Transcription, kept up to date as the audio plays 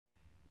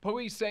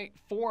Police say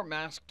 4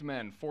 masked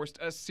men forced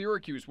a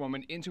Syracuse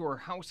woman into her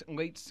house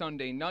late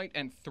Sunday night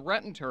and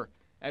threatened her,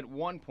 at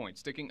one point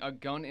sticking a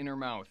gun in her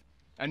mouth.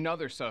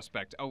 Another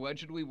suspect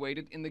allegedly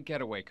waited in the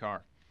getaway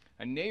car.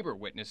 A neighbor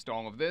witnessed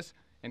all of this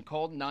and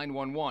called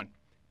 911.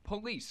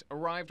 Police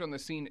arrived on the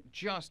scene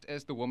just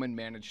as the woman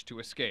managed to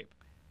escape.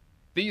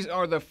 These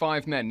are the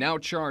 5 men now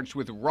charged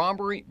with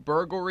robbery,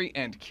 burglary,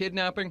 and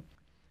kidnapping.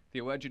 The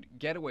alleged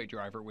getaway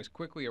driver was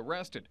quickly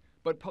arrested,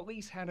 but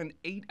police had an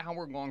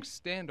 8-hour-long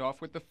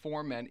standoff with the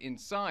 4 men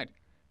inside.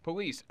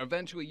 Police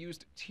eventually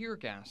used tear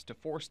gas to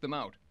force them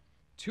out.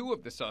 2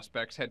 of the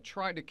suspects had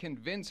tried to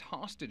convince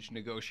hostage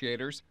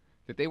negotiators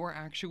that they were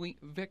actually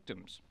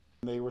victims.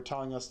 They were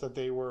telling us that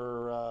they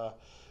were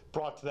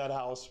brought to that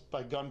house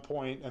by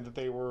gunpoint and that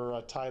they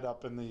were tied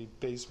up in the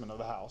basement of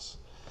the house.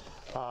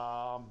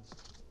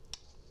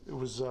 It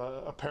was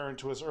apparent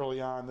to us early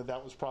on that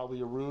that was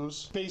probably a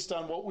ruse. Based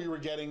on what we were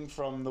getting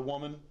from the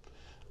woman,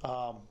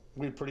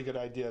 we had a pretty good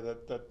idea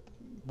that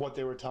what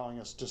they were telling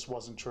us just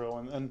wasn't true,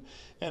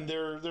 and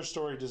their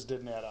story just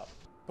didn't add up.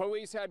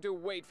 Police had to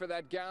wait for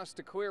that gas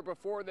to clear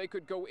before they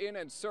could go in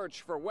and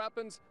search for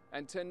weapons,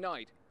 and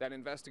tonight that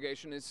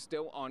investigation is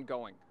still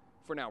ongoing.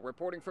 For now,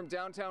 reporting from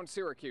downtown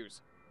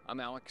Syracuse, I'm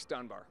Alex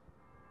Dunbar.